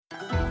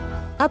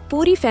अब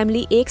पूरी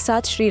फैमिली एक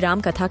साथ श्री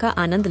राम कथा का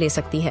आनंद ले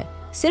सकती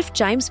है सिर्फ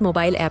चाइम्स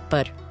मोबाइल ऐप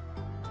पर।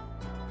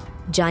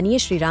 जानिए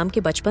श्री राम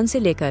के बचपन से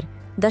लेकर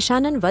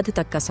दशानन वध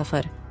तक का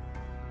सफर।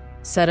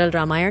 सरल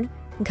रामायण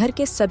घर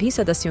के सभी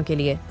सदस्यों के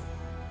लिए।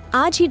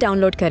 आज ही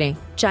डाउनलोड करें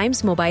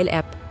चाइम्स मोबाइल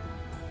ऐप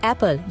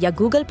एप्पल या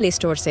गूगल प्ले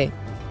स्टोर से।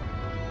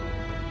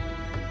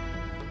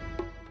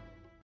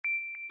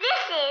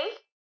 This is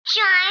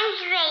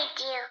Chimes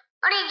Radio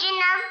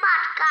original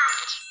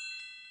podcast.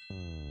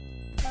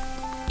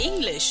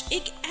 English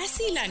एक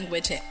ऐसी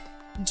लैंग्वेज है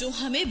जो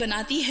हमें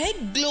बनाती है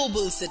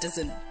ग्लोबल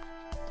सिटीजन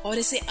और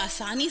इसे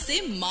आसानी से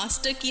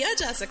मास्टर किया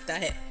जा सकता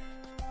है।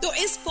 तो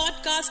इस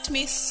पॉडकास्ट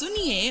में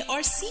सुनिए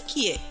और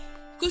सीखिए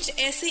कुछ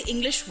ऐसे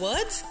इंग्लिश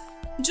वर्ड्स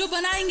जो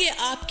बनाएंगे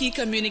आपकी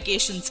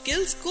कम्युनिकेशन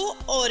स्किल्स को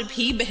और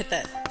भी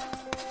बेहतर।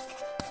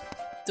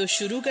 तो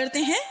शुरू करते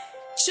हैं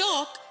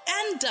chalk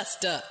and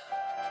duster.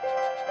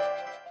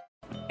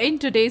 In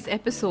today's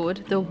episode,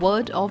 the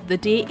word of the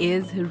day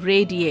is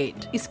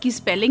radiate. इसकी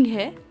spelling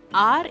है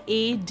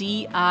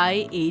R-A-D-I-A-T-E.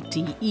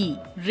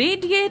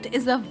 Radiate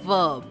is a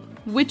verb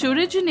which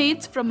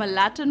originates from a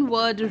Latin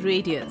word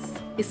radius.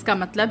 इसका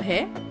मतलब है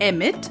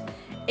emit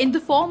in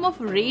the form of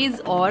rays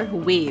or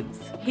waves.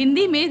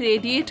 Hindi में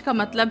radiate का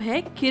मतलब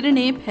है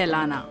किरणें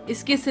फैलाना।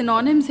 इसके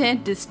synonyms हैं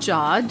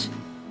discharge,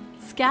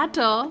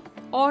 scatter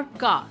और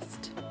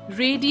cast.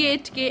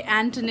 Radiate के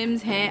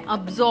antonyms हैं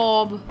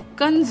absorb,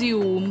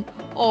 consume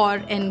or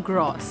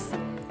engross.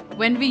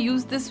 When we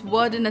use this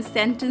word in a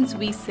sentence,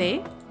 we say,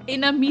 in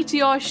a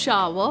meteor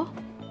shower,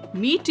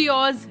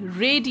 meteors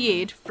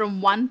radiate from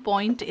one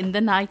point in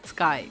the night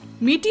sky.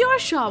 Meteor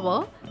shower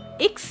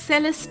एक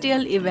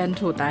celestial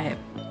event होता है।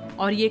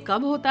 और ये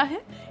कब होता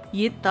है?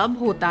 ये तब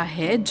होता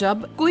है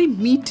जब कोई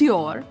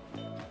meteor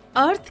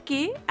अर्थ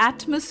के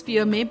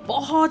एटमॉस्फेयर में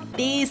बहुत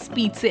तेज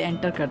स्पीड से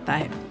एंटर करता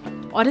है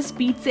और इस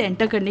स्पीड से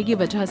एंटर करने की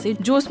वजह से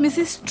जो उसमें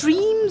से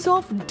स्ट्रीम्स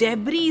ऑफ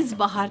डेब्रीज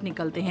बाहर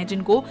निकलते हैं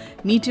जिनको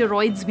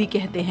मीटेरॉइड्स भी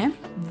कहते हैं,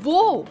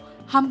 वो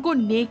हमको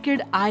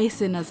नेकेड आई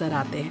से नजर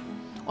आते हैं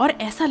और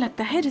ऐसा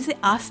लगता है जैसे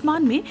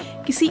आसमान में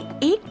किसी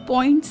एक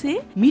पॉइंट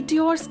से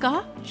मीटियोर्स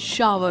का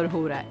शावर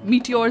हो रहा है,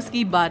 मीटियोर्स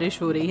की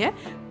बारिश हो रही है,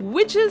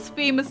 which is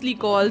famously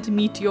called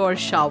meteor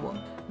shower.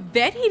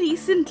 Very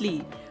recently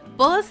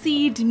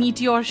Perseid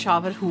meteor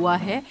shower हुआ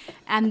है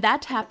and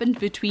that happened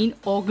between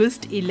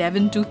August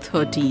 11 to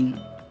 13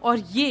 और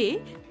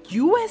ये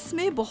US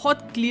में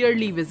बहुत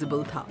clearly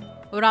visible था।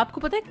 और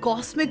आपको पता है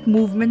कॉस्मिक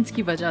मूवमेंट्स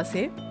की वजह से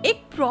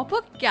एक प्रॉपर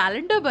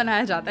कैलेंडर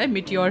बनाया जाता है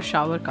मीटियोर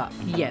शावर का।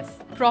 यस,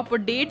 प्रॉपर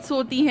डेट्स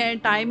होती हैं,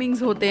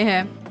 टाइमिंग्स होते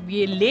हैं।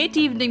 ये लेट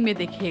इवनिंग में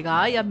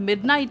दिखेगा या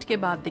मिडनाइट के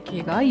बाद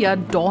दिखेगा या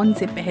डॉन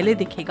से पहले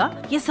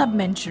दिखेगा, ये सब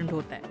मेंशन्ड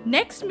होता है।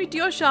 नेक्स्ट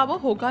मीटियोर शावर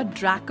होगा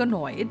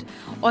ड्रैकोनॉइड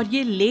और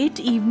ये लेट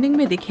इवनिंग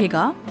में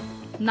दिखेगा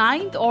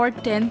 9th और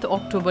 10th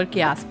अक्टूबर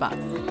के आसपास।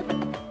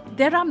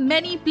 There are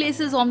many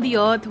places on the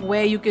earth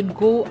where you can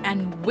go and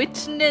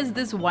witness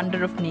this wonder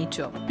of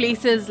nature.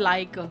 Places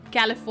like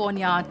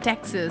California,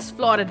 Texas,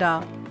 Florida,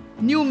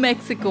 New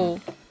Mexico,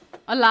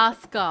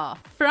 Alaska,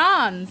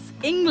 France,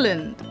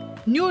 England,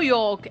 New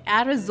York,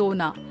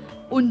 Arizona.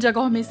 उन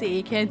जगहों में से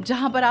एक है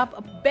जहां पर आप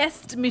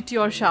बेस्ट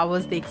meteor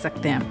showers देख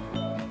सकते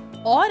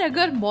हैं। और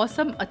अगर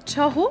मौसम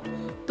अच्छा हो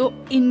तो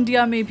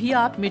इंडिया में भी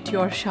आप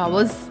meteor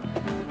showers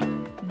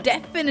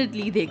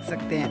डेफिनेटली देख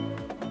सकते हैं।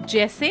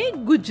 जैसे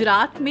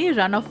गुजरात में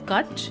रन ऑफ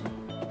कच्छ,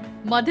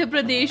 मध्य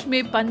प्रदेश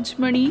में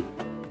पंचमढ़ी,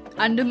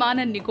 अंडमान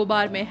एंड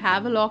निकोबार में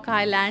हैवलॉक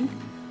आइलैंड,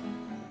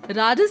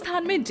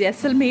 राजस्थान में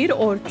जैसलमेर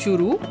और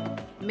चुरू,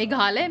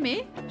 मेघालय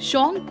में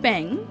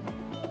शोंगपेंग,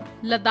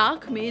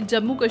 लद्दाख में,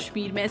 जम्मू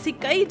कश्मीर में ऐसी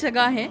कई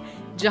जगह हैं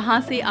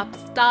जहां से आप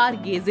स्टार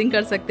गेजिंग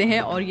कर सकते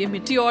हैं और ये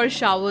meteor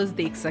showers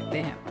देख सकते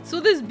हैं। So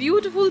this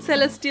beautiful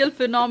celestial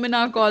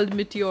phenomena called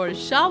meteor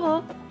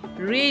shower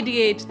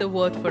radiate the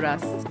word for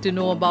us. To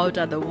know about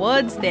other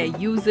words, their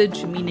usage,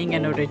 meaning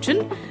and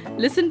origin,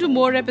 listen to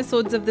more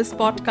episodes of this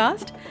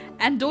podcast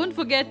and don't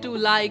forget to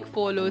like,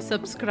 follow,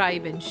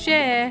 subscribe and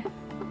share.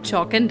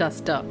 Chalk and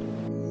Duster.